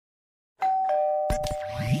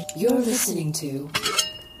You're listening to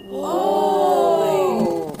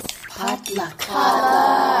Whoa! Potluck.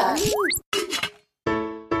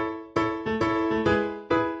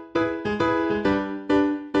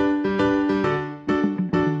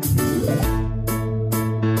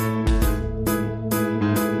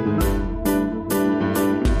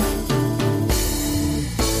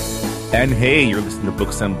 And hey, you're listening to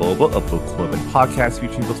Books and Boba, a book club and podcast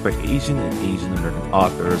featuring books by Asian and Asian American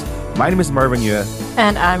authors. My name is Marvin Yue.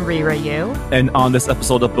 And I'm Rira Yu. And on this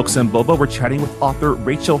episode of Books and Boba, we're chatting with author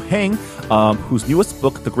Rachel Heng, whose newest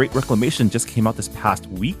book, The Great Reclamation, just came out this past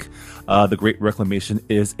week. The Great Reclamation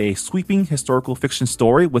is a sweeping historical fiction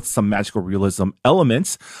story with some magical realism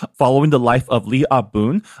elements following the life of Lee Ah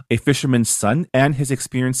Boon, a fisherman's son, and his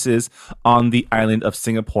experiences on the island of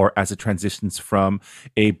Singapore as it transitions from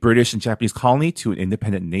a British and Japanese colony to an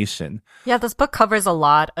independent nation. Yeah, this book covers a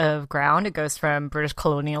lot of ground. It goes from British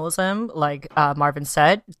colonialism, like Marvin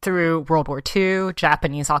said, through World War II,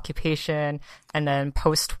 Japanese occupation, and then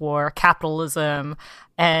post-war capitalism,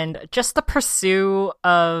 and just the pursuit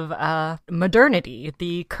of modernity,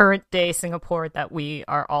 the current day Singapore that we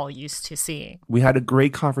are all used to seeing. We had a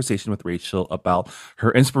great conversation with Rachel about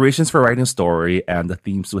her inspirations for writing a story and the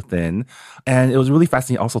themes within. And it was really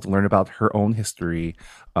fascinating also to learn about her own history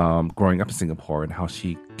growing up in Singapore and how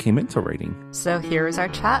she came into writing. So here is our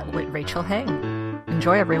chat with Rachel Heng.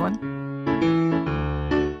 Enjoy, everyone.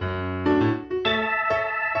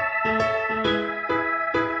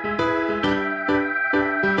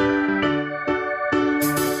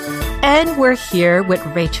 And we're here with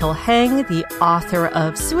Rachel Heng, the author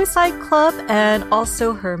of Suicide Club and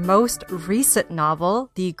also her most recent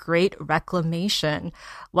novel, The Great Reclamation.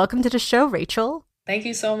 Welcome to the show, Rachel. Thank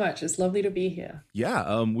you so much. It's lovely to be here.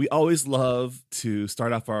 Yeah, we always love to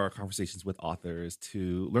start off our conversations with authors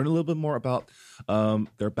to learn a little bit more about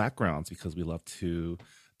their backgrounds, because we love to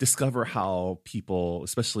discover how people,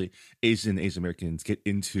 especially Asian Americans, get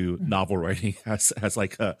into novel writing as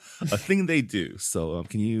like a thing they do. So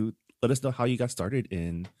can you let us know how you got started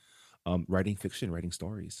in writing fiction, writing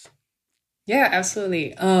stories? Yeah,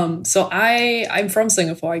 absolutely. So I'm from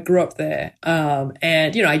Singapore. I grew up there. And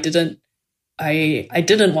I didn't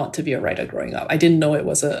want to be a writer growing up. I didn't know it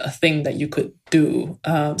was a thing that you could do.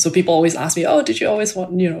 So people always ask me, "Oh, did you always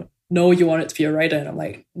know you wanted to be a writer?" And I'm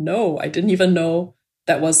like, "No, I didn't even know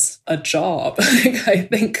that was a job." I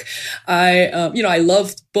think I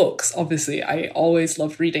loved books, obviously. I always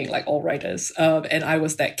loved reading, like all writers. And I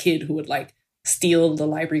was that kid who would like steal the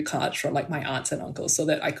library cards from like my aunts and uncles so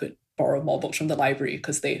that I could borrow more books from the library,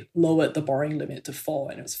 because they lowered the borrowing limit to 4,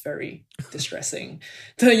 and it was very distressing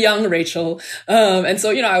to young Rachel. And so,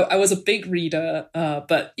 I was a big reader,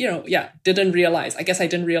 but, didn't realize, I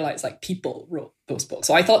didn't realize like people wrote those books.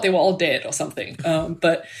 So I thought they were all dead or something.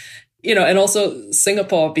 But and also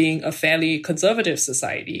Singapore being a fairly conservative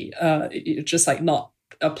society, it's just like not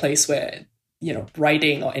a place where,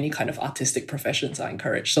 writing or any kind of artistic professions are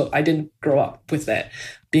encouraged. So I didn't grow up with that,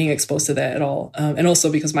 being exposed to that at all. And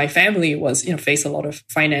also because my family was, faced a lot of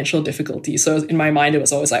financial difficulties. So in my mind, it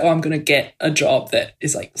was always like, oh, I'm going to get a job that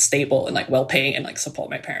is like stable and like well-paying and like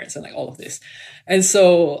support my parents and like all of this. And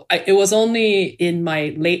so it was only in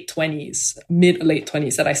my mid-late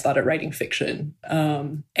 20s that I started writing fiction.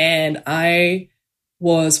 And I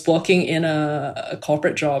was working in a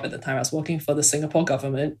corporate job at the time. I was working for the Singapore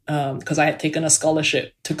government because I had taken a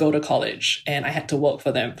scholarship to go to college, and I had to work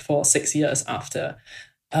for them for 6 years after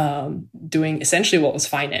doing essentially what was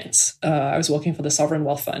finance. I was working for the Sovereign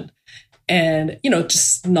Wealth Fund, and,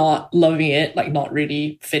 just not loving it, like not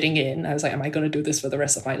really fitting in. I was like, am I going to do this for the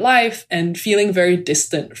rest of my life? And feeling very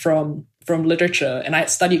distant from literature. And I had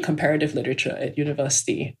studied comparative literature at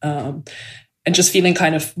university. And just feeling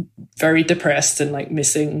kind of very depressed and like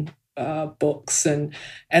missing books. And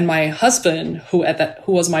my husband, who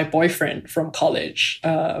was my boyfriend from college,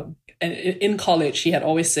 and in college, he had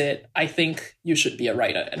always said, "I think you should be a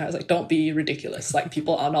writer." And I was like, "Don't be ridiculous. Like,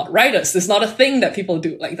 people are not writers. It's not a thing that people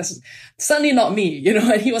do. Like, that's certainly not me,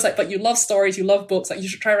 And he was like, "But you love stories, you love books. Like, you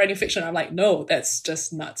should try writing fiction." I'm like, "No, that's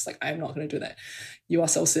just nuts. Like, I'm not going to do that. You are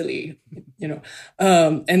so silly,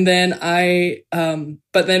 And then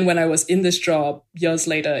but then when I was in this job years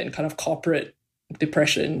later in kind of corporate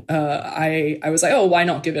depression, I was like, oh, why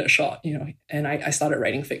not give it a shot, And I started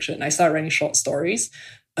writing fiction. I started writing short stories,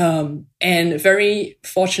 and very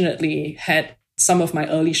fortunately had some of my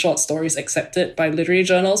early short stories accepted by literary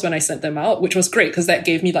journals when I sent them out, which was great because that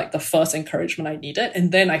gave me like the first encouragement I needed.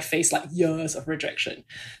 And then I faced like years of rejection.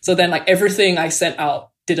 So then like everything I sent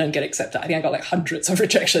out didn't get accepted. I think I got like hundreds of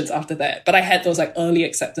rejections after that. But I had those like early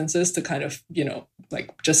acceptances to kind of,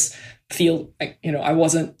 like just feel like, I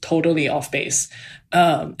wasn't totally off base.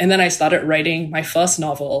 And then I started writing my first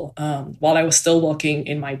novel while I was still working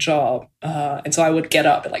in my job. And so I would get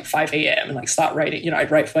up at like 5 a.m. and like start writing.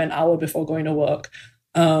 I'd write for an hour before going to work.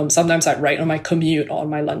 Sometimes I'd write on my commute or on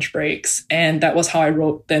my lunch breaks. And that was how I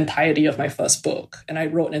wrote the entirety of my first book. And I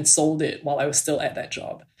wrote and sold it while I was still at that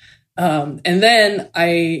job. And then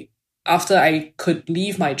after I could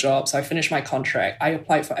leave my job, so I finished my contract, I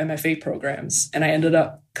applied for MFA programs and I ended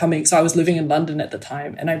up so I was living in London at the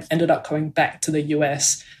time and I ended up coming back to the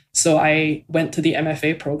US. So I went to the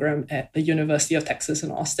MFA program at the University of Texas in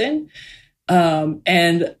Austin.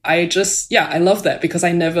 And I love that because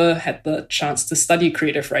I never had the chance to study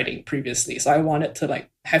creative writing previously. So I wanted to like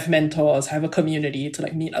have mentors, have a community to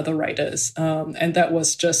like meet other writers. And that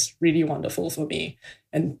was just really wonderful for me.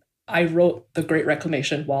 And I wrote The Great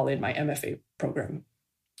Reclamation while in my MFA program.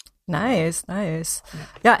 Nice.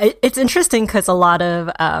 Yeah, it's interesting because a lot of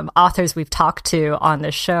authors we've talked to on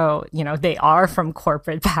the show, they are from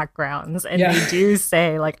corporate backgrounds and they do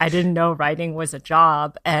say like, I didn't know writing was a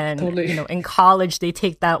job. And, totally. In college, they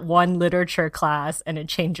take that one literature class and it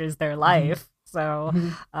changes their life. So,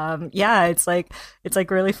 it's like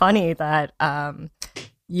really funny that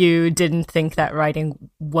you didn't think that writing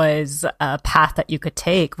was a path that you could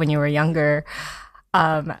take when you were younger.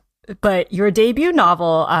 But your debut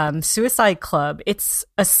novel, Suicide Club, it's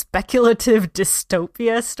a speculative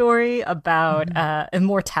dystopia story about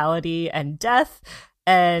immortality and death.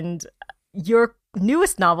 And your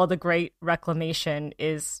newest novel, The Great Reclamation,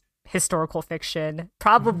 is historical fiction,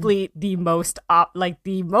 probably the most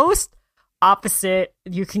opposite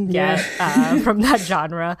you can get from that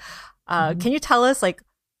genre. Can you tell us like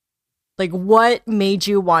what made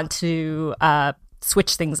you want to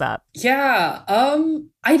switch things up? Yeah,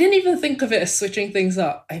 I didn't even think of it as switching things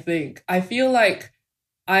up, I think. I feel like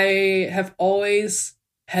I have always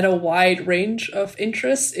had a wide range of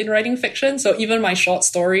interests in writing fiction. So even my short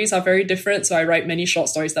stories are very different. So I write many short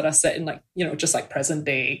stories that are set in like, just like present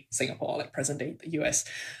day Singapore, like present day the US.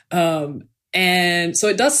 And so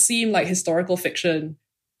it does seem like historical fiction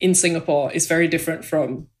in Singapore is very different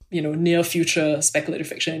from near future speculative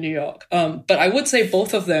fiction in New York. But I would say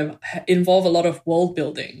both of them involve a lot of world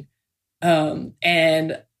building.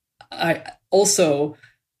 And I also,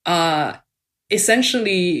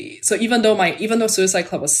 essentially, so even though Suicide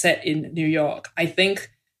Club was set in New York, I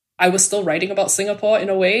think I was still writing about Singapore in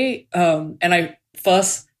a way. And I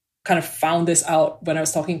first kind of found this out when I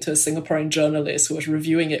was talking to a Singaporean journalist who was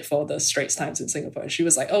reviewing it for the Straits Times in Singapore. And she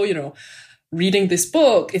was like, reading this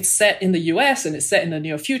book, it's set in the US and it's set in the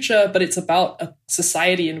near future, but it's about a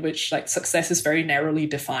society in which like success is very narrowly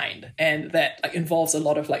defined and that like involves a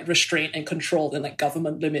lot of like restraint and control and like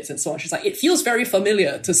government limits and so on. She's like, it feels very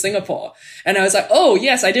familiar to Singapore. And I was like, oh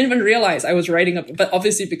yes, I didn't even realize I was writing but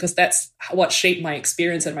obviously because that's what shaped my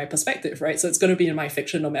experience and my perspective, right? So it's going to be in my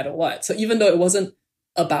fiction no matter what. So even though it wasn't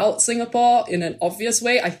about Singapore in an obvious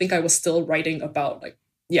way, I think I was still writing about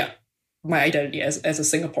my identity as a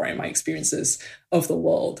Singaporean, my experiences of the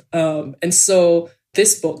world. And so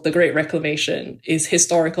this book, The Great Reclamation, is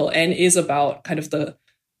historical and is about kind of the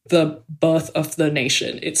birth of the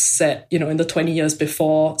nation. It's set, in the 20 years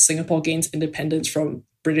before Singapore gains independence from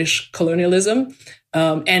British colonialism,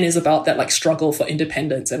 and is about that like struggle for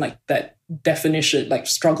independence and like that definition, like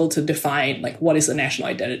struggle to define like what is a national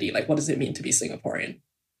identity, like what does it mean to be Singaporean.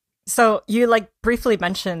 So you like briefly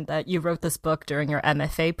mentioned that you wrote this book during your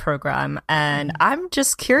MFA program, and I'm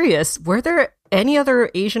just curious, were there any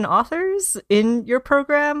other Asian authors in your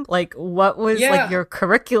program? Like what was like your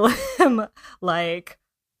curriculum like?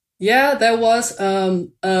 Yeah, there was a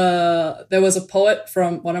poet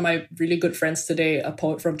from one of my really good friends today, a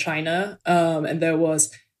poet from China, and there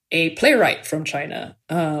was a playwright from China.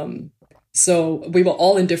 So we were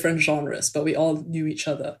all in different genres, but we all knew each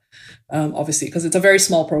other, obviously, because it's a very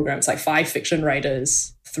small program. It's like 5 fiction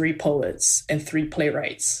writers, 3 poets, and 3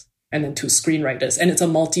 playwrights, and then 2 screenwriters. And it's a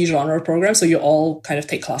multi-genre program, so you all kind of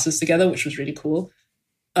take classes together, which was really cool.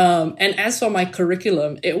 And as for my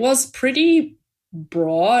curriculum, it was pretty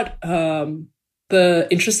broad. The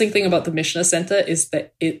interesting thing about the Mishna Center is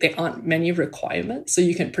that there aren't many requirements, so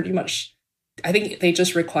you can pretty much... I think they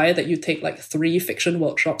just required that you take like 3 fiction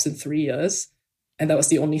workshops in 3 years. And that was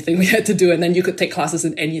the only thing we had to do. And then you could take classes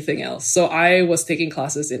in anything else. So I was taking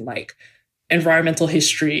classes in like environmental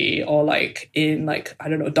history or like in like, I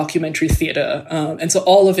don't know, documentary theater. And so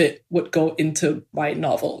all of it would go into my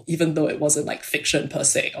novel, even though it wasn't like fiction per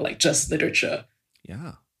se or like just literature.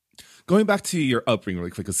 Yeah. Going back to your upbringing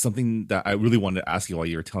really quick, because something that I really wanted to ask you while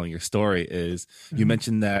you were telling your story is you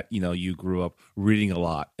mentioned that, you grew up reading a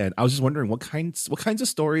lot. And I was just wondering what kinds of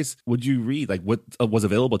stories would you read? Like what was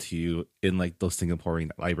available to you in like those Singaporean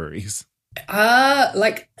libraries?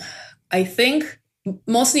 Like I think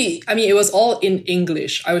mostly, I mean, it was all in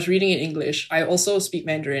English. I was reading in English. I also speak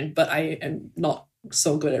Mandarin, but I am not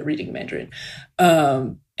so good at reading Mandarin.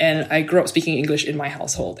 And I grew up speaking English in my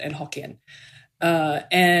household and Hokkien.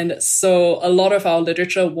 And so a lot of our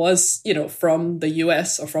literature was, from the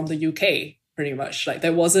US or from the UK, pretty much. Like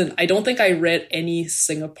I don't think I read any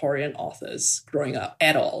Singaporean authors growing up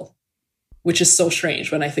at all, which is so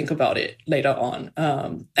strange when I think about it later on.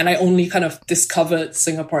 And I only kind of discovered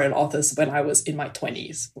Singaporean authors when I was in my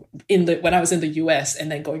 20s, when I was in the US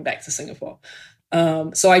and then going back to Singapore.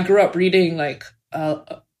 So I grew up reading like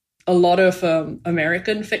a lot of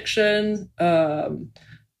American fiction,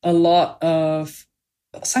 a lot of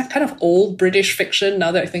kind of old British fiction,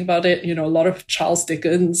 now that I think about it, a lot of Charles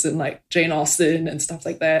Dickens and like Jane Austen and stuff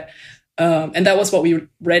like that. And that was what we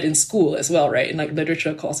read in school as well, right? In like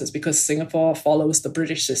literature courses, because Singapore follows the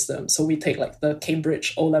British system. So we take like the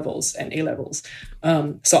Cambridge O-levels and A-levels.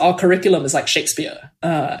 So our curriculum is like Shakespeare.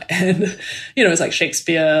 And, it's like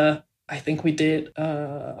Shakespeare. I think we did,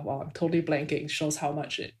 wow, I'm totally blanking. Shows how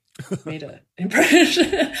much it made an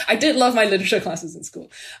impression. I did love my literature classes in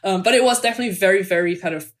school. But it was definitely very, very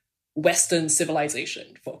kind of Western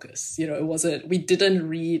civilization focused. We didn't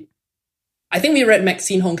read, I think we read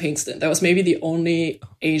Maxine Hong Kingston. That was maybe the only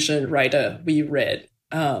Asian writer we read.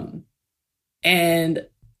 And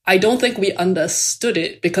I don't think we understood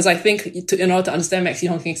it, because I think in order to understand Maxine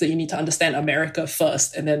Hong Kingston, you need to understand America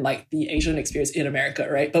first and then like the Asian experience in America,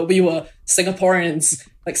 right? But we were Singaporeans,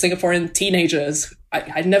 like Singaporean teenagers.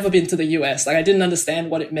 I'd never been to the US. Like I didn't understand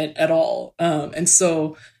what it meant at all. And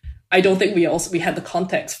so I don't think we had the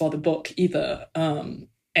context for the book either. And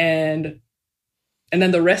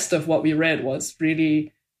then the rest of what we read was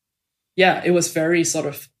really, it was very sort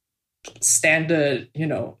of standard,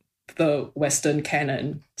 the Western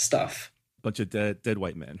canon stuff. Bunch of dead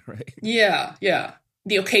white men, right? Yeah.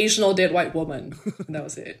 The occasional dead white woman. And that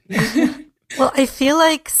was it. Well, I feel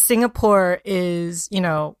like Singapore is,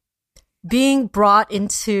 being brought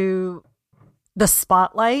into the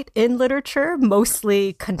spotlight in literature,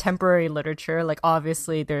 mostly contemporary literature. Like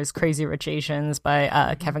obviously there's Crazy Rich Asians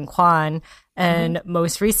by Kevin Kwan, and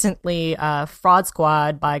most recently Fraud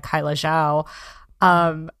Squad by Kyla Zhao.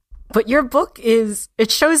 But your book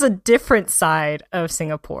it shows a different side of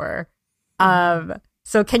Singapore.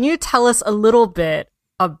 So can you tell us a little bit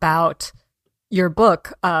about your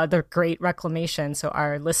book, The Great Reclamation, so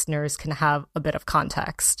our listeners can have a bit of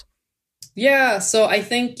context? Yeah, so I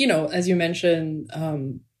think, as you mentioned,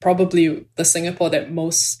 probably the Singapore that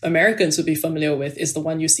most Americans would be familiar with is the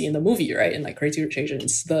one you see in the movie, right? In like Crazy Rich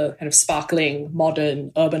Asians, the kind of sparkling,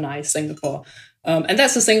 modern, urbanized Singapore. And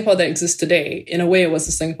that's the Singapore that exists today. In a way, it was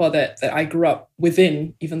the Singapore that I grew up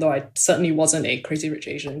within, even though I certainly wasn't a Crazy Rich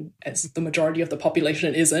Asian, as the majority of the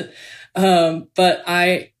population isn't. But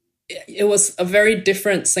it was a very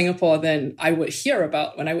different Singapore than I would hear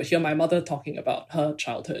about when I would hear my mother talking about her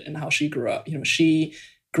childhood and how she grew up. She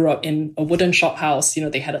grew up in a wooden shop house.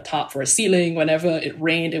 They had a tarp for a ceiling. Whenever it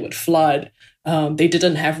rained, it would flood. They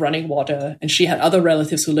didn't have running water. And she had other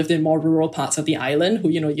relatives who lived in more rural parts of the island who,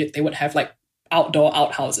 they would have like outdoor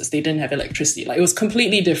outhouses. They didn't have electricity. Like it was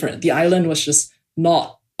completely different. The island was just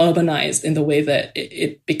not urbanized in the way that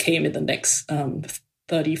it became in the next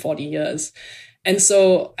 30, 40 years. And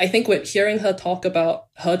so I think with hearing her talk about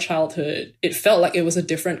her childhood, it felt like it was a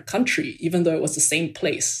different country, even though it was the same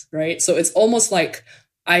place, right? So it's almost like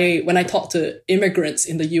when I talk to immigrants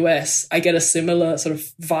in the US, I get a similar sort of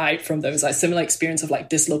vibe from them. It's like a similar experience of like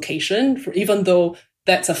dislocation, even though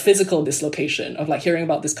that's a physical dislocation of like hearing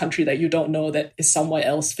about this country that you don't know that is somewhere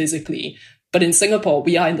else physically. But in Singapore,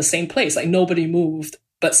 we are in the same place. Like nobody moved,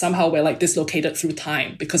 but somehow we're like dislocated through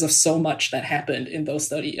time because of so much that happened in those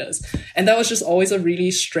 30 years. And that was just always a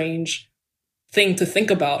really strange thing to think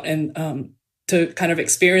about and to kind of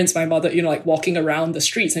experience my mother, like walking around the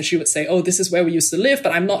streets, and she would say, oh, this is where we used to live,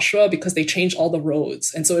 but I'm not sure because they changed all the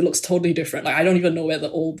roads. And so it looks totally different. Like I don't even know where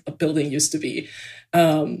the old building used to be.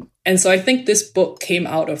 And so I think this book came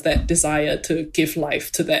out of that desire to give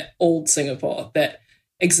life to that old Singapore that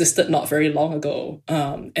existed not very long ago,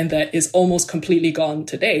 and that is almost completely gone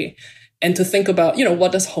today. And to think about,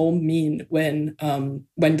 what does home mean when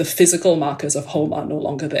the physical markers of home are no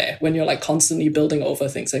longer there, when you're like constantly building over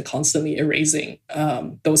things and constantly erasing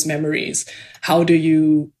those memories? How do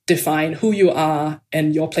you define who you are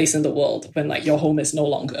and your place in the world when like your home is no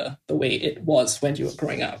longer the way it was when you were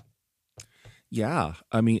growing up? Yeah,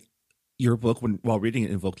 I mean, your book, while reading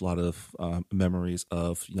it, invoked a lot of memories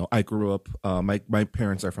of, I grew up, my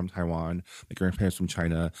parents are from Taiwan, my grandparents from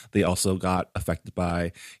China. They also got affected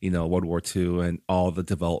by, World War II and all the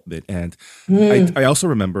development. And I also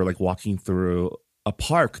remember like walking through a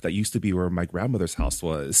park that used to be where my grandmother's house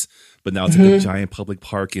was, but now it's like a giant public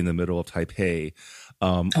park in the middle of Taipei.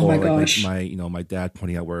 Oh or my gosh. my dad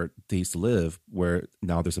pointing out where they used to live, where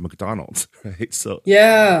now there's a McDonald's, right? So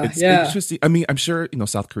Yeah, it's yeah. interesting. I mean, I'm sure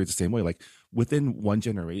South Korea's the same way. Like within one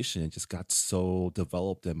generation, it just got so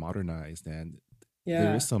developed and modernized, and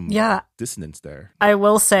there is some dissonance there. I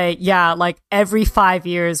will say, like every 5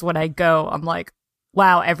 years when I go, I'm like,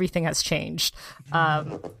 wow, everything has changed.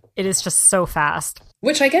 It is just so fast.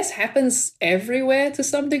 Which I guess happens everywhere to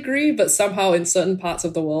some degree, but somehow in certain parts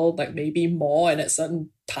of the world, like maybe more, and at certain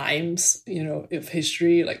times, of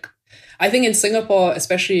history. Like I think in Singapore,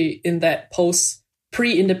 especially in that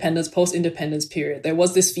pre-independence, post-independence period, there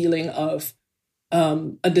was this feeling of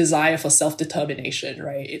a desire for self-determination,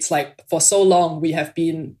 right? It's like for so long we have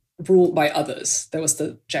been ruled by others. There was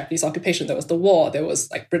the Japanese occupation, there was the war, there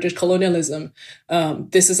was like British colonialism.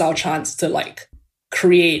 This is our chance to like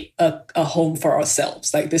create a home for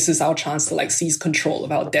ourselves. Like this is our chance to like seize control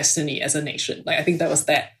of our destiny as a nation. Like I think that was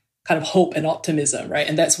that kind of hope and optimism, right?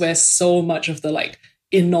 And that's where so much of the like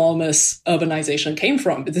enormous urbanization came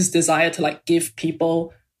from, this desire to like give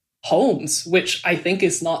people homes, which I think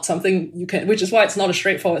is not something which is why it's not a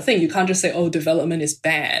straightforward thing. You can't just say, oh, development is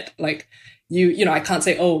bad. Like I can't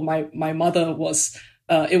say, oh, my mother was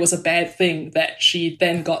it was a bad thing that she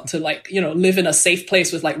then got to like, live in a safe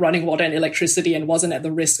place with like running water and electricity and wasn't at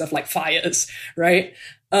the risk of like fires, right?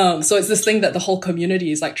 So it's this thing that the whole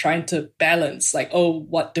community is like trying to balance, like, oh,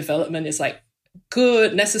 what development is like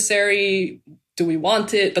good, necessary, do we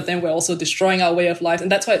want it? But then we're also destroying our way of life.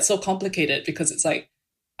 And that's why it's so complicated, because it's like,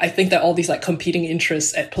 I think that all these like competing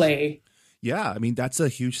interests at play. Yeah, I mean, that's a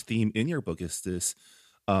huge theme in your book, is this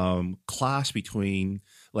clash between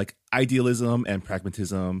like idealism and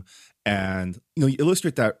pragmatism. And, you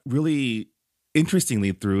illustrate that really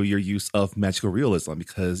interestingly through your use of magical realism,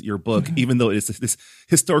 because your book, even though it's this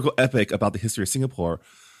historical epic about the history of Singapore,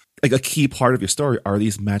 like a key part of your story are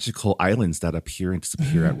these magical islands that appear and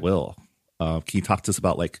disappear at will. Can you talk to us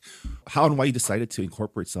about like how and why you decided to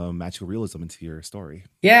incorporate some magical realism into your story?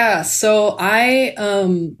 Yeah, so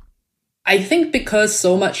I think because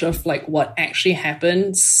so much of like what actually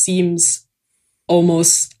happened seems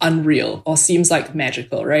almost unreal or seems like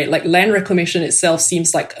magical, right? Like land reclamation itself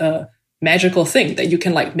seems like a magical thing that you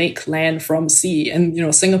can like make land from sea.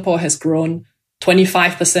 And, Singapore has grown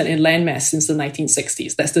 25% in landmass since the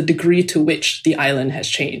 1960s. That's the degree to which the island has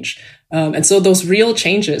changed. And so those real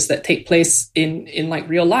changes that take place in like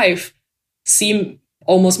real life seem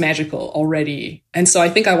almost magical already. And so I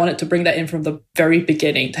think I wanted to bring that in from the very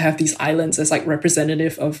beginning, to have these islands as like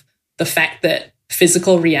representative of the fact that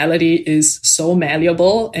physical reality is so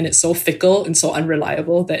malleable and it's so fickle and so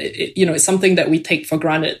unreliable that it's something that we take for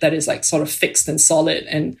granted, that is like sort of fixed and solid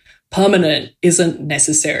and permanent, isn't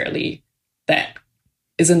necessarily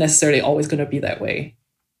always going to be that way.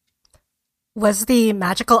 Was the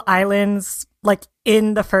magical islands like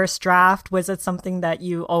in the first draft? Was it something that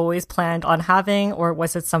you always planned on having, or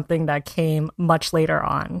was it something that came much later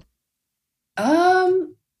on?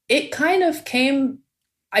 It kind of came.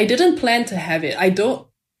 I didn't plan to have it. I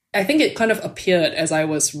think it kind of appeared as I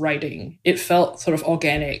was writing. It felt sort of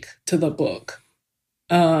organic to the book.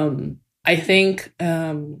 I think,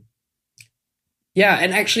 yeah.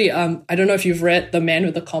 And actually, I don't know if you've read The Man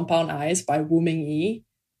with the Compound Eyes by Wu Mingyi.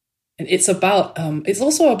 And it's about, it's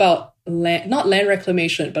also about land, not land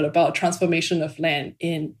reclamation, but about transformation of land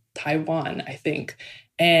in Taiwan, I think.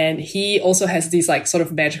 And he also has these like sort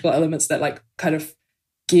of magical elements that like kind of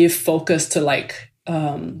give focus to like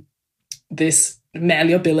this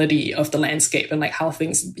malleability of the landscape and like how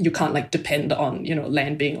things, you can't like depend on,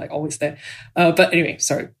 land being like always there. But anyway,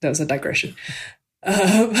 sorry, that was a digression.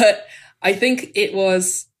 But I think it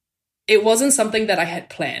wasn't something that I had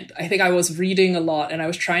planned. I think I was reading a lot and I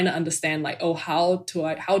was trying to understand like, oh, how do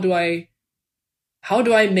I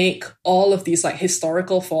make all of these like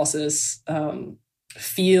historical forces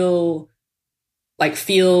feel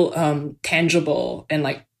tangible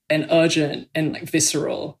and urgent and like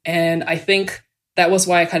visceral. And I think that was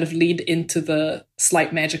why I kind of leaned into the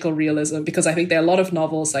slight magical realism, because I think there are a lot of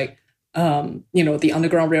novels like The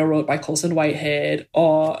Underground Railroad by Colson Whitehead,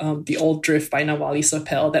 or The Old Drift by Nawali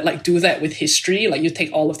Serpell, that like do that with history. Like you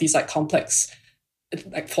take all of these like complex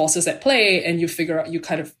like forces at play and you figure out, you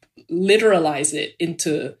kind of literalize it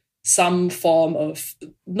into some form of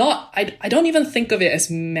I don't even think of it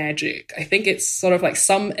as magic. I think it's sort of like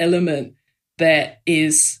some element that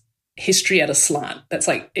is history at a slant. That's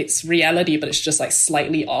like, it's reality, but it's just like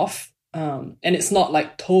slightly off. And it's not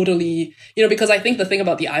like totally, because I think the thing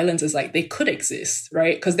about the islands is like they could exist,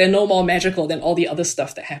 right? Because they're no more magical than all the other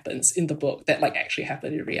stuff that happens in the book that like actually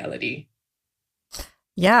happened in reality.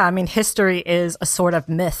 Yeah, I mean, history is a sort of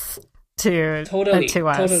myth to us.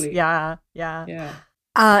 Totally. Yeah.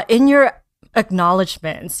 In your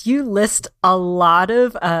acknowledgements, you list a lot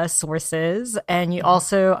of sources, and you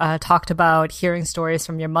also talked about hearing stories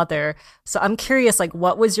from your mother. So I'm curious, like,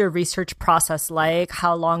 what was your research process like?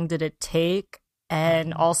 How long did it take?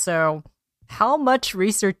 And also, how much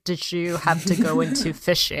research did you have to go into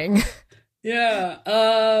fishing? Yeah,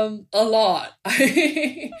 a lot.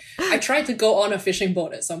 I tried to go on a fishing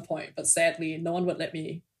boat at some point, but sadly, no one would let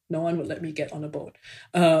me get on a boat.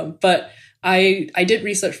 But I did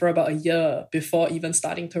research for about a year before even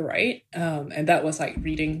starting to write. And that was like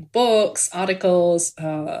reading books, articles.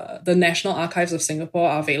 The National Archives of Singapore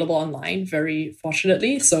are available online, very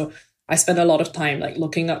fortunately. So I spent a lot of time like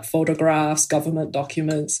looking up photographs, government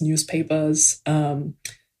documents, newspapers.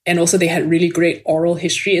 And also they had really great oral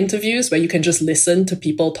history interviews where you can just listen to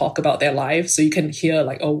people talk about their lives. So you can hear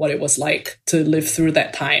like, what it was like to live through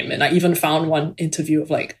that time. And I even found one interview of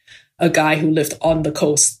like a guy who lived on the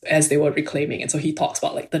coast as they were reclaiming. And so he talks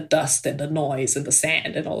about like the dust and the noise and the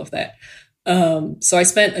sand and all of that. So I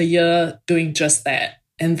spent a year doing just that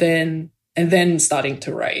and then starting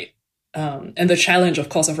to write. And the challenge, of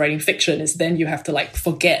course, of writing fiction is then you have to like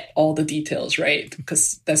forget all the details, right?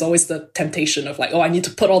 Because there's always the temptation of like, I need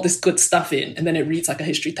to put all this good stuff in, and then it reads like a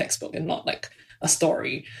history textbook and not like a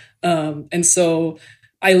story. And so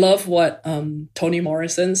I love what Toni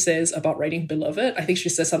Morrison says about writing Beloved. I think she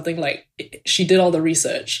says something like she did all the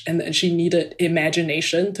research and then she needed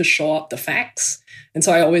imagination to show up the facts. And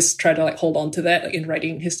so I always try to like hold on to that, like in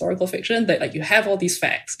writing historical fiction, that like you have all these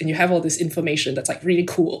facts and you have all this information that's like really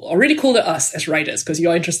cool to us as writers because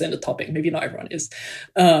you're interested in the topic. Maybe not everyone is.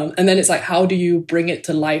 And then it's like, how do you bring it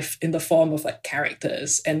to life in the form of like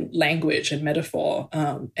characters and language and metaphor,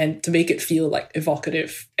 and to make it feel like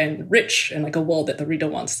evocative and rich and like a world that the reader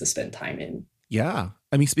wants to spend time in. Yeah.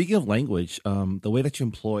 I mean, speaking of language, the way that you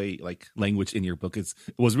employ like language in your book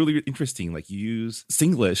was really interesting. Like you use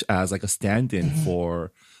Singlish as like a stand-in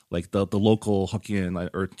for like the local Hokkien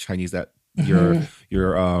or Chinese that your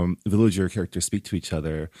villager characters speak to each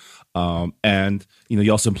other. And,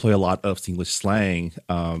 you also employ a lot of Singlish slang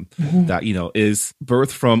that, is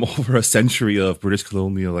birthed from over a century of British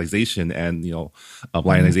colonialization and,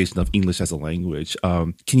 lionization of English as a language.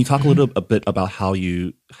 Can you talk a bit about how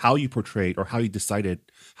you portrayed or how you decided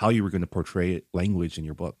how you were going to portray language in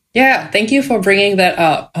your book? Yeah, thank you for bringing that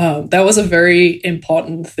up. That was a very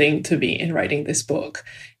important thing to me in writing this book.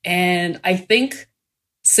 And I think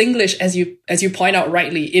Singlish, as you point out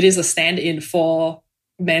rightly, it is a stand-in for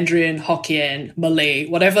Mandarin, Hokkien, Malay,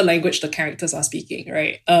 whatever language the characters are speaking,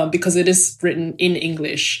 right? Because it is written in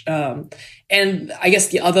English. And I guess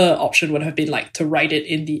the other option would have been like to write it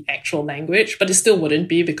in the actual language, but it still wouldn't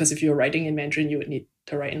be because if you're writing in Mandarin, you would need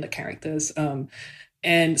to write in the characters.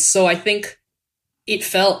 And so I think it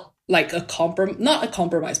felt like not a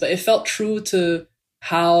compromise, but it felt true to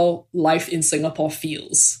how life in Singapore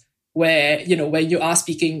feels. Where you are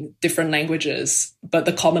speaking different languages, but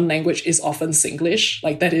the common language is often Singlish.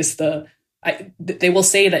 Like that is they will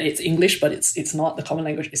say that it's English, but it's not. The common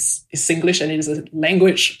language is Singlish, and it is a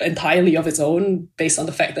language entirely of its own based on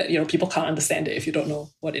the fact that, people can't understand it if you don't know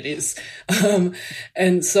what it is.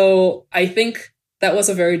 And so I think that was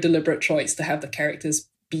a very deliberate choice to have the characters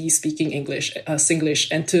be speaking English, Singlish,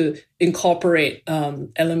 and to incorporate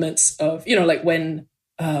elements of, like when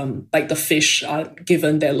like the fish are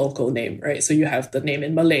given their local name, right? So you have the name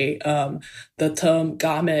in Malay. The term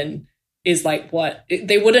garment is like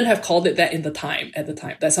they wouldn't have called it that at the time.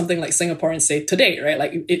 That's something like Singaporeans say today, right?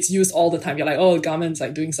 Like it's used all the time. You're like, oh, garment's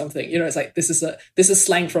like doing something. It's like this is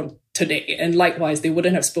slang from today. And likewise, they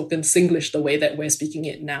wouldn't have spoken Singlish the way that we're speaking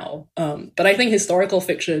it now. But I think historical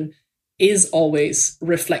fiction is always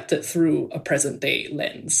reflected through a present day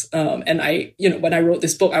lens. And I, when I wrote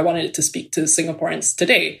this book, I wanted it to speak to Singaporeans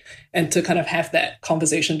today and to kind of have that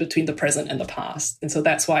conversation between the present and the past. And so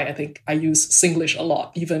that's why I think I use Singlish a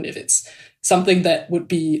lot, even if it's something that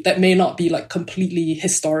may not be like completely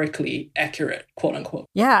historically accurate, quote unquote.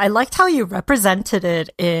 Yeah, I liked how you represented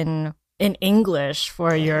it in English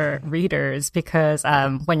for your readers, because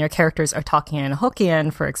when your characters are talking in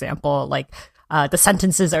Hokkien, for example, like the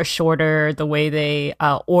sentences are shorter, the way they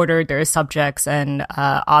order their subjects and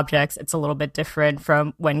objects, it's a little bit different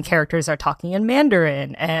from when characters are talking in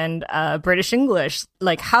Mandarin and British English.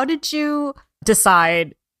 Like, how did you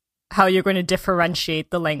decide how you're going to differentiate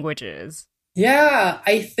the languages? Yeah,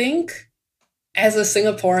 I think as a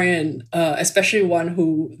Singaporean, especially one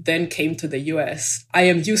who then came to the US, I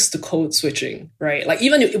am used to code switching, right? Like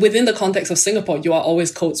even within the context of Singapore, you are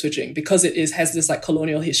always code switching because it is has this like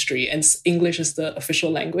colonial history and English is the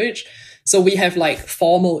official language. So we have like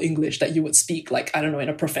formal English that you would speak like, I don't know, in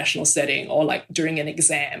a professional setting or like during an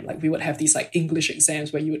exam. Like we would have these like English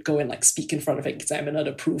exams where you would go and like speak in front of an examiner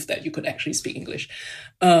to prove that you could actually speak English.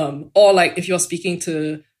 Or like if you're speaking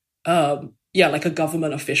to yeah, like a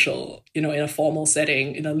government official, you know, in a formal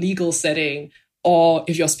setting, in a legal setting, or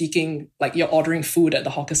if you're speaking, like you're ordering food at the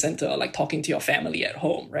hawker center, or like talking to your family at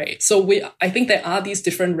home, right? So I think there are these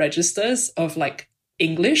different registers of like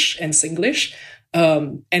English and Singlish,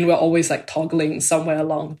 and we're always like toggling somewhere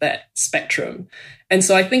along that spectrum. And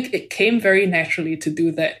so I think it came very naturally to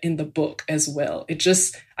do that in the book as well.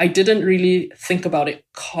 I didn't really think about it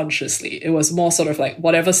consciously. It was more sort of like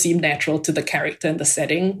whatever seemed natural to the character and the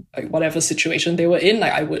setting, like whatever situation they were in,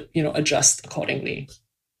 like I would, you know, adjust accordingly.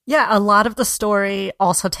 Yeah, a lot of the story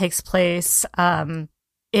also takes place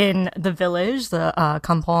in the village, the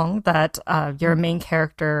kampong that your main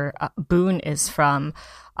character, Boone, is from.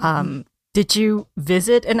 Did you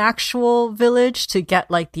visit an actual village to get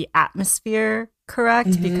like the atmosphere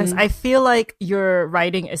correct? Because I feel like your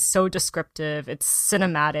writing is so descriptive, it's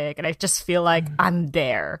cinematic, and I just feel like I'm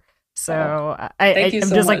there. So I'm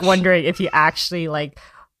so just like much. wondering if you actually like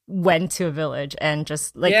went to a village and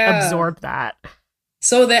just like absorbed that.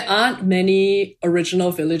 So there aren't many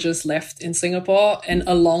original villages left in Singapore, and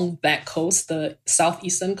along that coast, the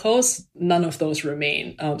southeastern coast, none of those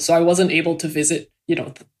remain. So I wasn't able to visit, you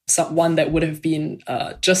know, one that would have been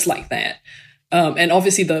just like that. And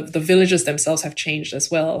obviously the villages themselves have changed as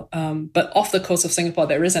well. But off the coast of Singapore,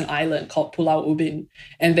 there is an island called Pulau Ubin,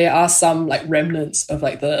 and there are some like remnants of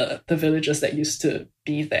like the villages that used to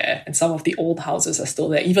be there, and some of the old houses are still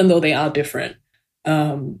there, even though they are different.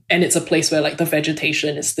 And it's a place where like the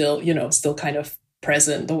vegetation is still, you know, still kind of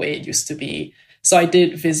present the way it used to be. So I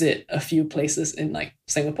did visit a few places in like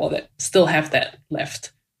Singapore that still have that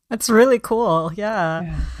left. That's really cool.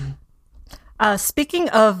 Yeah. Speaking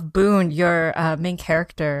of Boone, your main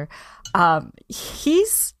character,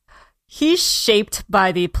 he's shaped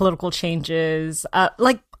by the political changes,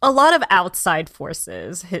 like a lot of outside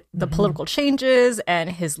forces, the political changes and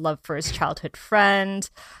his love for his childhood friend.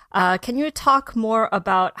 Can you talk more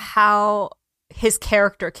about how his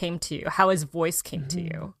character came to you, how his voice came to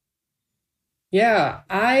you? Yeah,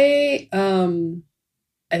 I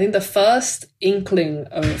think the first inkling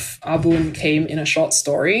of Abun came in a short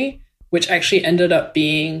story, which actually ended up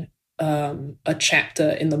being a chapter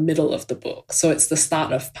in the middle of the book. So it's the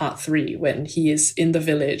start of part 3 when he is in the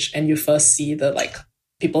village and you first see the like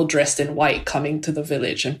people dressed in white coming to the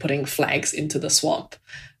village and putting flags into the swamp.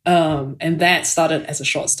 And that started as a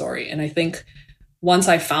short story. And I think once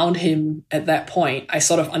I found him at that point, I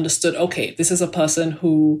sort of understood, okay, this is a person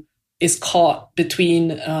who is caught between,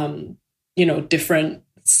 you know, different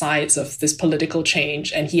sides of this political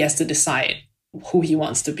change, and he has to decide who he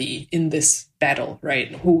wants to be in this battle,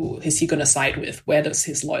 right? Who is he going to side with? Where does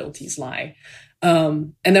his loyalties lie?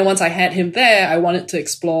 And then once I had him there, I wanted to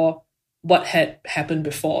explore what had happened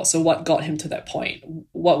before. So what got him to that point?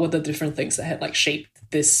 What were the different things that had like shaped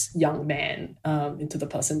this young man into the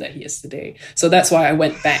person that he is today? So that's why I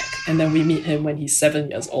went back, and then we meet him when he's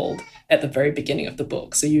 7 years old at the very beginning of the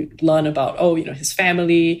book. So you learn about, oh, you know, his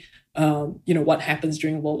family, you know, what happens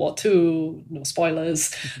during World War II, no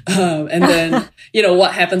spoilers. And then, you know,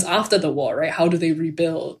 what happens after the war, right? How do they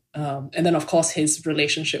rebuild? And then, of course, his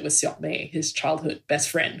relationship with Seok Mei, his childhood best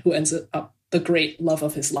friend, who ends up the great love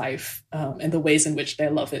of his life, and the ways in which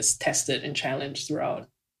their love is tested and challenged throughout.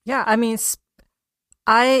 Yeah, I mean,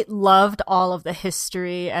 I loved all of the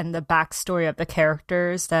history and the backstory of the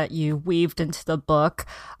characters that you weaved into the book.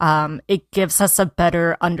 It gives us a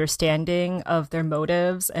better understanding of their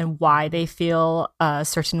motives and why they feel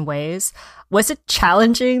certain ways. Was it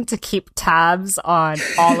challenging to keep tabs on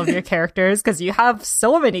all of your characters? Because you have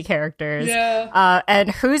so many characters. Yeah. And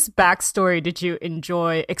whose backstory did you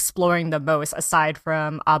enjoy exploring the most aside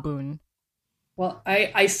from Abun? Well,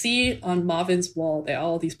 I see on Marvin's wall, there are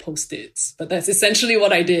all these Post-its, but that's essentially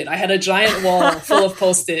what I did. I had a giant wall full of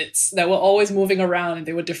Post-its that were always moving around, and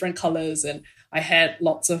they were different colors, and I had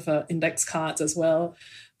lots of index cards as well.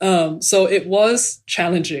 So it was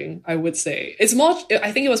challenging, I would say. I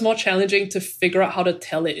think it was more challenging to figure out how to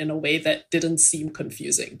tell it in a way that didn't seem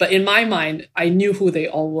confusing. But in my mind, I knew who they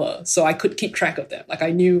all were, so I could keep track of them. Like I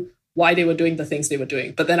knew why they were doing the things they were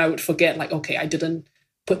doing, but then I would forget, like, okay, I didn't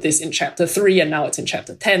put this in chapter 3 and now it's in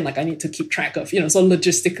chapter 10. Like I need to keep track of, you know, so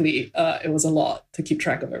logistically, it was a lot to keep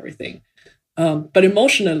track of everything. But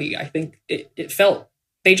emotionally, I think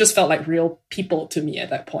they just felt like real people to me at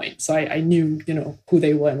that point. So I knew, who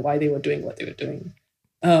they were and why they were doing what they were doing.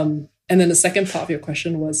 And then the second part of your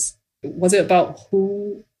question was it about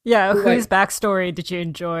who? Yeah, whose backstory did you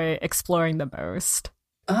enjoy exploring the most?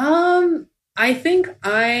 I think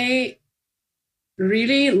I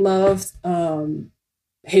really loved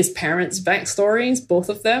his parents' backstories, both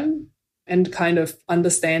of them, and kind of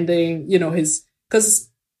understanding, because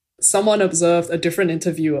someone a different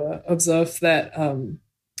interviewer observed that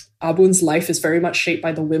Abun's life is very much shaped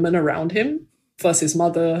by the women around him. First his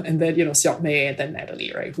mother, and then, Seok Mei, and then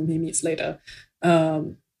Natalie, right, whom he meets later.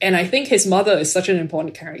 And I think his mother is such an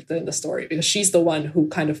important character in the story because she's the one who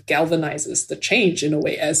kind of galvanizes the change in a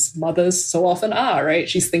way, as mothers so often are, right?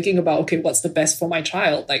 She's thinking about, okay, what's the best for my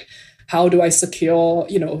child? Like, how do I secure,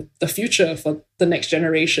 the future for the next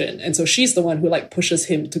generation? And so she's the one who like pushes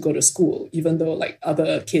him to go to school, even though like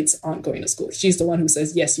other kids aren't going to school. She's the one who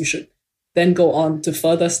says, yes, you should then go on to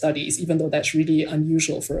further studies, even though that's really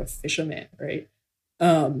unusual for a fisherman, right?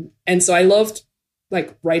 And so I loved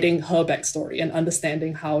like writing her backstory and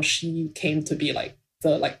understanding how she came to be like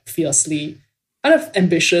the like fiercely kind of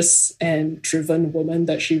ambitious and driven woman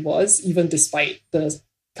that she was, even despite the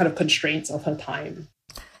kind of constraints of her time.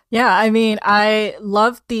 Yeah, I mean, I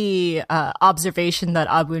love the observation that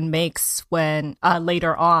Abun makes when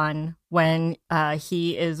later on, when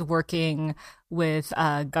he is working with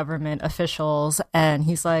government officials, and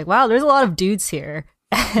he's like, "Wow, there's a lot of dudes here."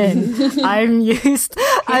 And I'm used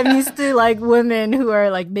to like women who are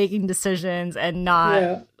like making decisions and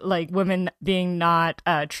not like women being not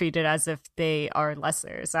treated as if they are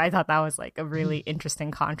lesser. So I thought that was like a really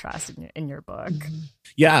interesting contrast in your book.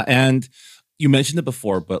 Yeah, and you mentioned it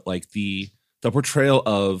before, but like the portrayal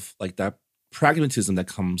of like that pragmatism that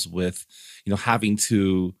comes with, having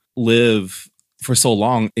to live for so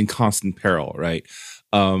long in constant peril, right?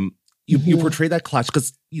 You portray that clash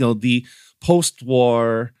because, the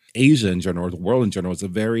post-war Asia in general, or the world in general, is a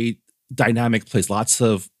very dynamic place. Lots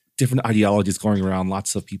of different ideologies going around,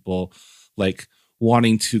 lots of people like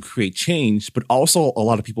wanting to create change, but also a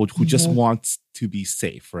lot of people who just want to be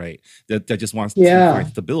safe, right? That just wants to find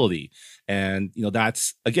stability. And,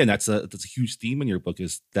 that's a huge theme in your book,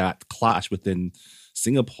 is that clash within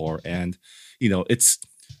Singapore. And,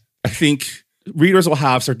 I think readers will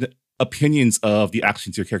have certain opinions of the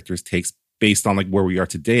actions your characters takes based on like where we are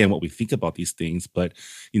today and what we think about these things. But,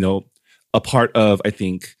 a part of, I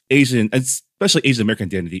think, Asian, especially Asian American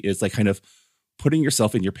identity, is like kind of putting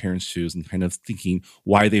yourself in your parents' shoes and kind of thinking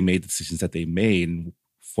why they made the decisions that they made and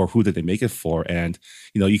for who did they make it for. And,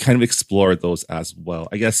 you kind of explore those as well.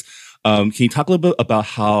 I guess, can you talk a little bit about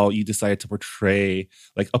how you decided to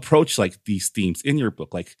approach like these themes in your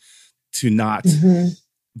book, like to not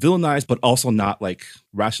villainize, but also not like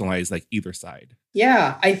rationalize like either side?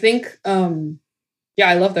 Yeah, I think,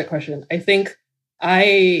 I love that question. I think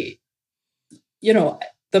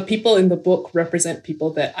the people in the book represent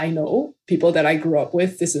people that I know, people that I grew up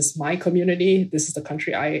with. This is my community. This is the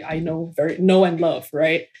country I know and love,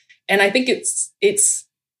 right? And I think it's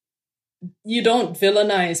you don't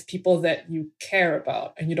villainize people that you care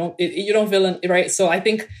about, and you don't villain, right? So I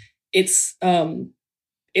think it's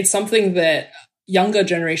something that younger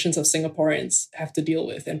generations of Singaporeans have to deal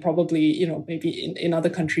with, and probably, maybe in other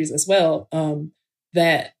countries as well,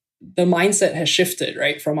 that the mindset has shifted,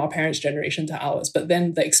 right, from our parents' generation to ours. But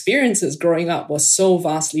then the experiences growing up was so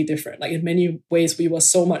vastly different. Like in many ways, we were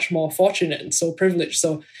so much more fortunate and so privileged.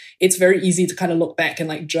 So it's very easy to kind of look back and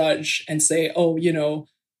like judge and say, oh,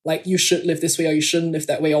 like you should live this way or you shouldn't live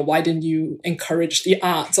that way, or why didn't you encourage the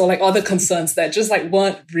arts, or like other concerns that just like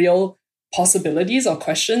weren't real possibilities or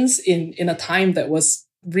questions in a time that was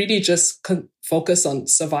really just focused on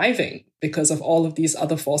surviving because of all of these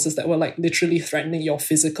other forces that were like literally threatening your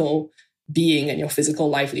physical being and your physical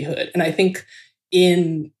livelihood. And I think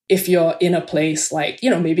if you're in a place like,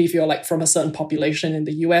 maybe if you're like from a certain population in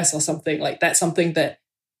the US or something, like that's something that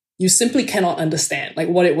you simply cannot understand, like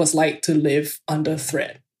what it was like to live under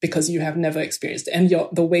threat, because you have never experienced it. And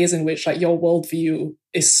the ways in which like your worldview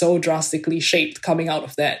is so drastically shaped coming out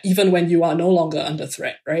of that, even when you are no longer under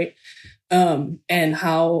threat, right? And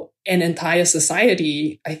how an entire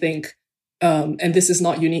society, I think, and this is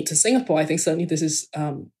not unique to Singapore, I think certainly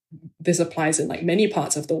this applies in like many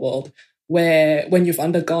parts of the world, where when you've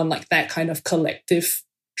undergone like that kind of collective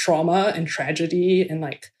trauma and tragedy and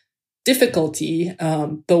like difficulty,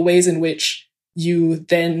 the ways in which you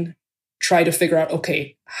then try to figure out,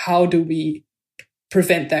 okay, how do we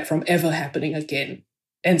prevent that from ever happening again?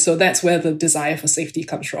 And so that's where the desire for safety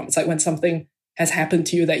comes from. It's like when something has happened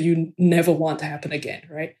to you that you never want to happen again,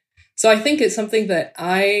 right? So I think it's something that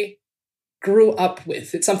I grew up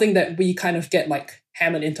with. It's something that we kind of get like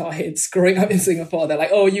hammered into our heads growing up in Singapore. They're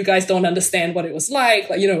like, oh, you guys don't understand what it was like.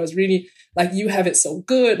 Like, it was really like, you have it so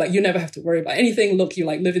good. Like, you never have to worry about anything. Look, you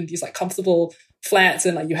like live in these like comfortable flats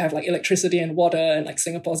and like you have like electricity and water, and like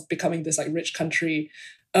Singapore's becoming this like rich country.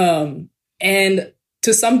 And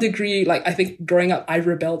to some degree, like, I think growing up, I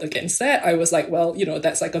rebelled against that. I was like, well,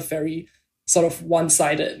 that's like a very sort of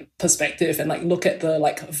one-sided perspective, and like look at the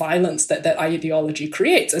like violence that ideology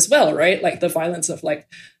creates as well, right? Like the violence of like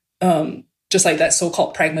just like that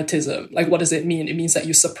so-called pragmatism. Like, what does it mean? It means that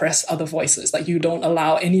you suppress other voices, like you don't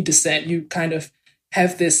allow any dissent. You kind of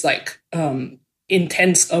have this like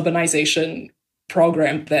intense urbanization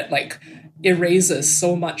program that like erases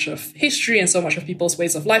so much of history and so much of people's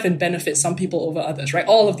ways of life and benefits some people over others, right?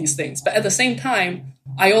 All of these things. But at the same time,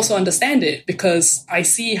 I also understand it because I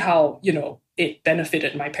see how, it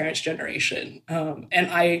benefited my parents' generation. And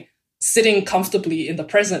I, sitting comfortably in the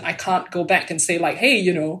present, I can't go back and say like, hey,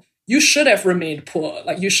 you should have remained poor.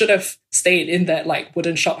 Like, you should have stayed in that like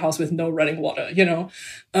wooden shop house with no running water,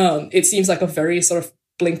 It seems like a very sort of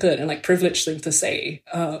blinkered and like privileged thing to say.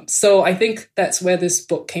 So I think that's where this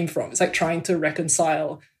book came from. It's like trying to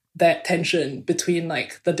reconcile that tension between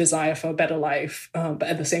like the desire for a better life, but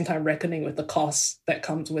at the same time reckoning with the costs that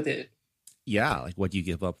comes with it. Yeah, like what you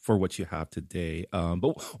give up for what you have today.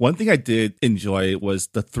 But one thing I did enjoy was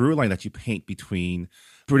the through line that you paint between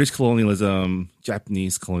British colonialism,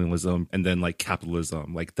 Japanese colonialism, and then like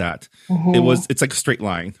capitalism, like that. Mm-hmm. It's like a straight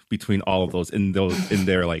line between all of those in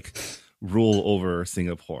their like rule over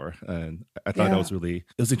Singapore. And I thought it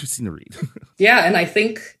was interesting to read. Yeah, and I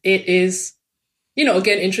think it is,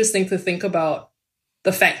 again, interesting to think about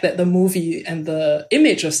the fact that the movie and the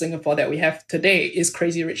image of Singapore that we have today is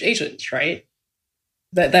Crazy Rich Asians, right?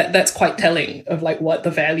 That's quite telling of like what the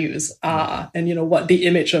values are and, what the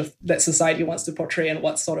image of that society wants to portray and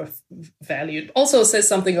what's sort of valued. Also says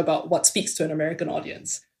something about what speaks to an American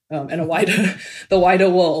audience and the wider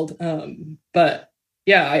world. But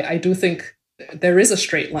yeah, I do think there is a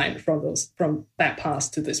straight line from that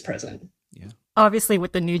past to this present. Yeah. Obviously,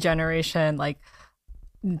 with the new generation, like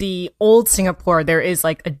the old Singapore, there is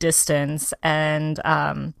like a distance, and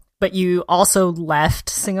but you also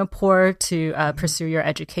left Singapore to pursue your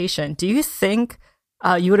education. Do you think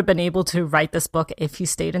you would have been able to write this book if you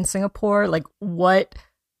stayed in Singapore? Like, what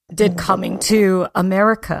did coming to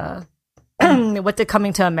America? What did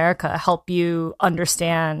coming to America help you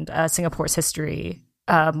understand Singapore's history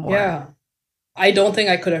more? Yeah. I don't think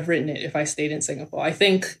I could have written it if I stayed in Singapore. I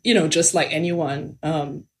think, just like anyone,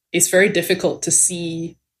 it's very difficult to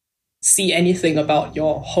see anything about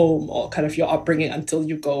your home or kind of your upbringing until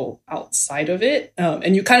you go outside of it.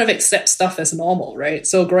 And you kind of accept stuff as normal, right?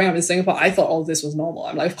 So growing up in Singapore, I thought all this was normal.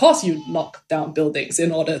 I'm like, of course you knock down buildings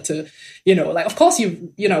in order to, like, of course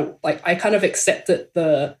like I kind of accepted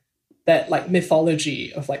that like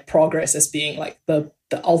mythology of like progress as being like the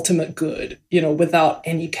ultimate good, without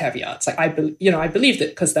any caveats. Like I believed it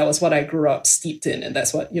because that was what I grew up steeped in, and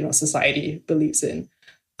that's what, society believes in.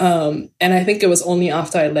 And I think it was only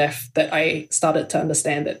after I left that I started to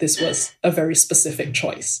understand that this was a very specific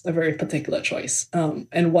choice, a very particular choice,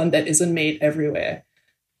 and one that isn't made everywhere.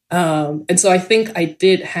 And so I think I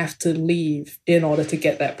did have to leave in order to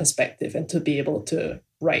get that perspective and to be able to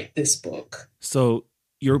write this book. So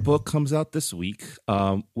your book comes out this week.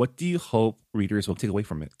 What do you hope readers will take away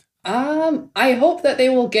from it? I hope that they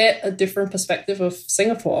will get a different perspective of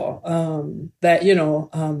Singapore,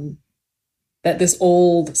 that this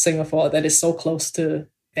old Singapore that is so close to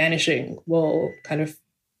vanishing will kind of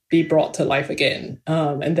be brought to life again,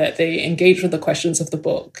 and that they engage with the questions of the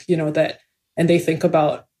book, and they think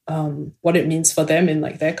about what it means for them in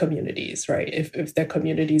like their communities, right? If their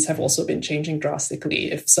communities have also been changing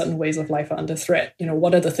drastically, if certain ways of life are under threat,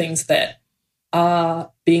 what are the things that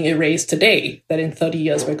are being erased today that in 30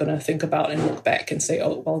 years we're going to think about and look back and say,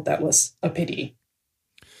 oh, well, that was a pity.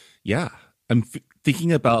 Yeah. I'm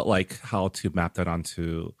thinking about like how to map that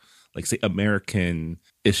onto like, say, American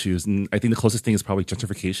issues. And I think the closest thing is probably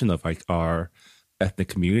gentrification of like our ethnic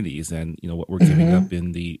communities and, what we're giving up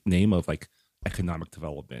in the name of like economic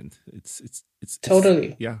development. It's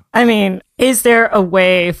totally. Yeah. I mean, is there a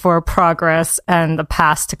way for progress and the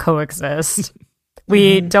past to coexist?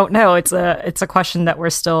 We don't know. It's a question that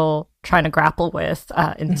we're still trying to grapple with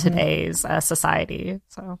in today's society.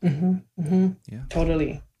 So, Yeah,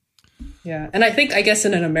 totally. Yeah. And I guess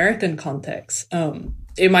in an American context,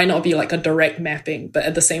 it might not be like a direct mapping, but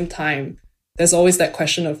at the same time, there's always that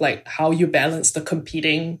question of like how you balance the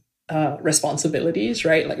competing responsibilities,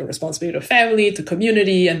 right? Like a responsibility to family, to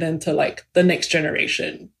community, and then to like the next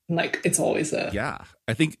generation. Like it's always a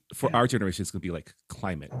I think for our generation, it's gonna be like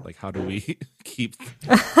climate. Like, how do we keep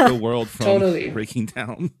the world from breaking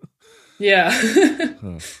down? Yeah.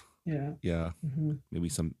 Yeah. Mm-hmm. Maybe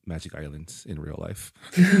some magic islands in real life.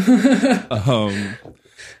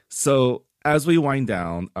 So as we wind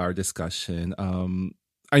down our discussion,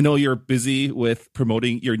 I know you're busy with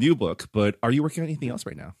promoting your new book, but are you working on anything else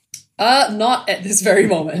right now? Not at this very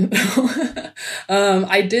moment.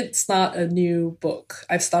 I did start a new book.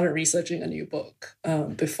 I've started researching a new book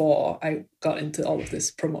before I got into all of this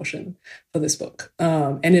promotion for this book.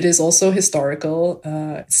 And it is also historical.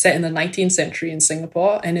 It's set in the 19th century in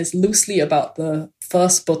Singapore and is loosely about the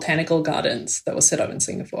first botanical gardens that were set up in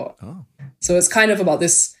Singapore. Oh. So it's kind of about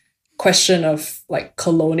this question of like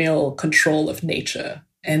colonial control of nature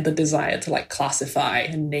and the desire to like classify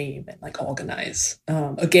and name and like organize,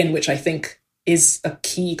 again, which I think is a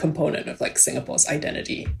key component of like Singapore's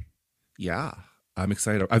identity. Yeah, I'm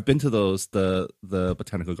excited. I've been to the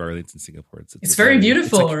botanical gardens in Singapore. It's very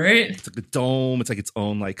beautiful, like, right? It's like a dome. It's like its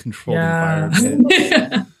own like controlled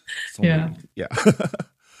environment. Yeah.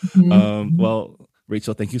 Well,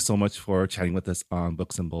 Rachel, thank you so much for chatting with us on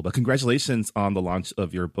Books and Boba. Congratulations on the launch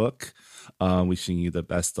of your book. Wishing you the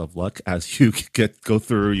best of luck as you go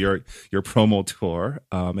through your promo tour.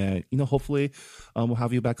 And hopefully we'll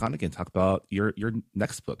have you back on again, talk about your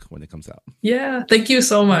next book when it comes out. Yeah, thank you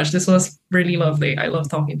so much. This was really lovely. I love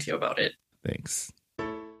talking to you about it. Thanks.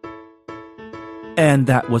 And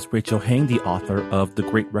that was Rachel Heng, the author of The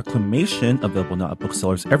Great Reclamation, available now at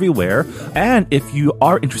booksellers everywhere. And if you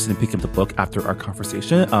are interested in picking up the book after our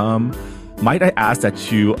conversation, might I ask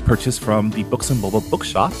that you purchase from the Books and Boba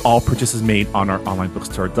bookshop? All purchases made on our online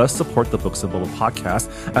bookstore does support the Books and Boba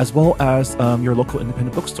podcast, as well as your local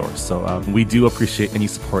independent bookstore. So we do appreciate any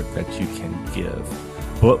support that you can give.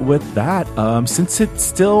 But with that, since it's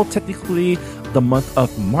still technically the month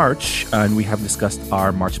of March, and we haven't discussed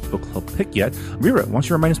our March book club pick yet, Rira, why don't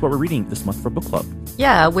you remind us what we're reading this month for book club?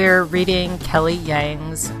 Yeah, we're reading Kelly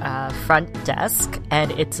Yang's Front Desk,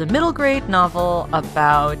 and it's a middle grade novel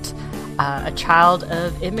about a child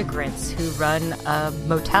of immigrants who run a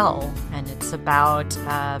motel, and it's about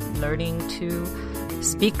learning to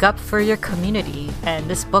speak up for your community. And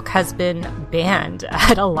this book has been banned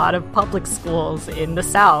at a lot of public schools in the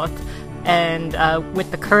South. And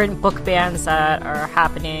with the current book bans that are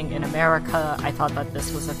happening in America, I thought that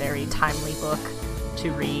this was a very timely book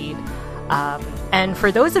to read. And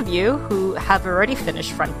for those of you who have already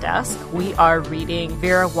finished Front Desk, we are reading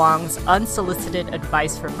Vera Wong's Unsolicited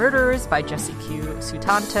Advice for Murderers by Jessie Q.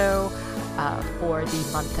 Sutanto for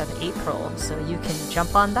the month of April. So you can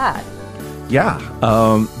jump on that. Yeah.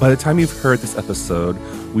 By the time you've heard this episode,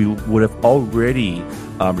 we would have already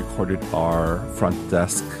recorded our Front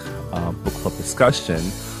Desk book club discussion.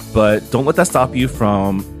 But don't let that stop you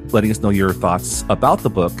from letting us know your thoughts about the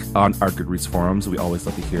book on our Goodreads forums. We always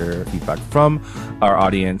love to hear feedback from our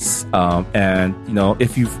audience. And,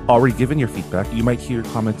 if you've already given your feedback, you might hear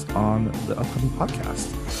comments on the upcoming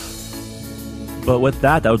podcast. But with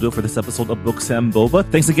that will do it for this episode of Books and Boba.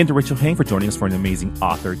 Thanks again to Rachel Heng for joining us for an amazing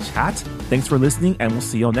author chat. Thanks for listening, and we'll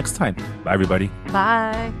see you all next time. Bye, everybody.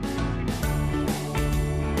 Bye.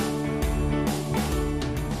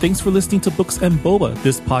 Thanks for listening to Books and Boba.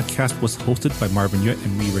 This podcast was hosted by Marvin Yue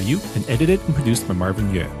and Rira Yu and edited and produced by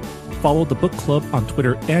Marvin Yue. Follow the book club on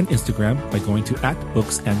Twitter and Instagram by going to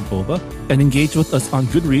 @BooksandBoba and engage with us on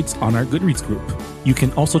Goodreads on our Goodreads group. You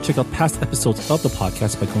can also check out past episodes of the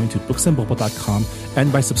podcast by going to booksandboba.com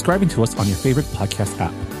and by subscribing to us on your favorite podcast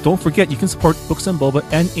app. Don't forget, you can support Books and Boba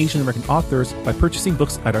and Asian American authors by purchasing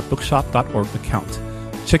books at our bookshop.org account.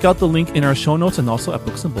 Check out the link in our show notes and also at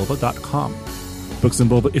booksandboba.com. Books and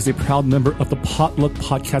Boba is a proud member of the Potluck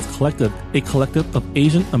Podcast Collective, a collective of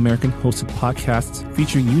Asian American hosted podcasts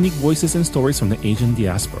featuring unique voices and stories from the Asian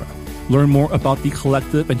diaspora. Learn more about the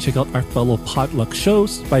collective and check out our fellow Potluck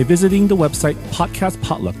shows by visiting the website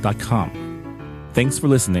podcastpotluck.com. Thanks for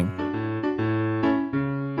listening.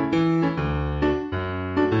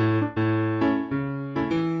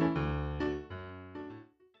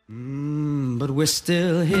 But we're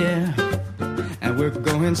still here. And we're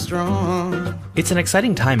going strong. It's an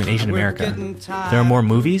exciting time in Asian America. There are more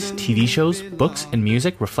movies, TV shows, books, and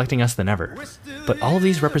music reflecting us than ever. But all of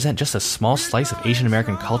these represent just a small slice of Asian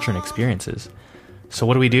American culture and experiences. So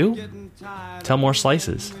what do? Tell more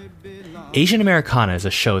slices. Asian Americana is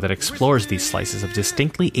a show that explores these slices of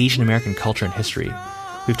distinctly Asian American culture and history.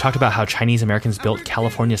 We've talked about how Chinese Americans built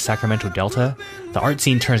California's Sacramento Delta, the art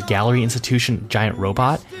scene turns gallery institution giant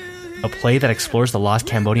robot, a play that explores the lost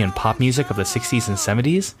Cambodian pop music of the 60s and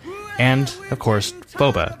 70s, and, of course,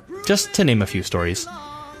 boba, just to name a few stories.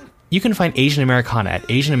 You can find Asian Americana at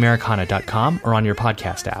asianamericana.com or on your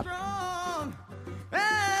podcast app.